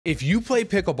If you play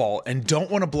pickleball and don't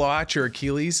want to blow out your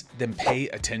Achilles, then pay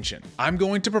attention. I'm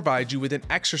going to provide you with an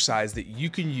exercise that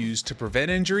you can use to prevent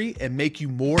injury and make you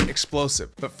more explosive.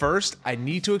 But first, I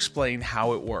need to explain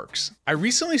how it works. I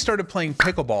recently started playing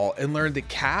pickleball and learned that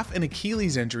calf and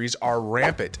Achilles injuries are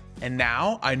rampant. And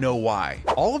now I know why.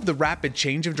 All of the rapid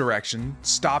change of direction,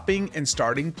 stopping and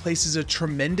starting places a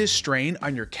tremendous strain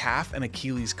on your calf and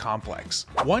Achilles complex.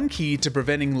 One key to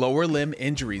preventing lower limb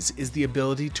injuries is the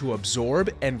ability to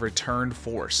absorb and return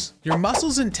force. Your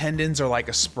muscles and tendons are like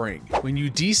a spring. When you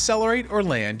decelerate or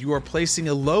land, you are placing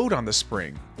a load on the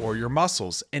spring or your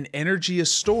muscles, and energy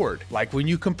is stored, like when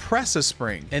you compress a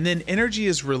spring, and then energy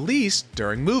is released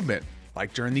during movement,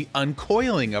 like during the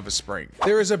uncoiling of a spring.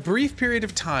 There is a brief period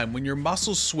of time when your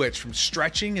muscles switch from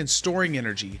stretching and storing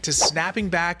energy to snapping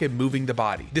back and moving the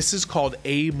body. This is called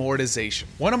amortization.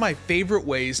 One of my favorite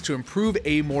ways to improve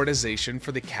amortization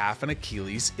for the calf and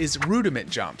Achilles is rudiment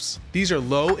jumps. These are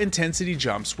low intensity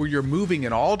jumps where you're moving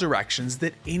in all directions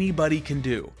that anybody can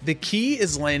do. The key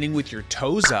is landing with your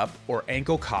toes up or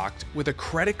ankle cocked with a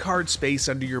credit card space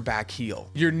under your back heel.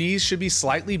 Your knees should be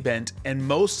slightly bent and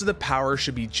most of the power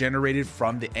should be generated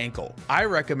from the ankle. I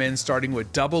recommend starting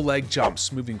with double leg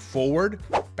jumps, moving forward,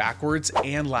 backwards,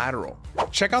 and lateral.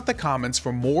 Check out the comments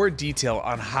for more detail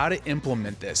on how to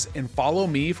implement this and follow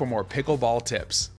me for more pickleball tips.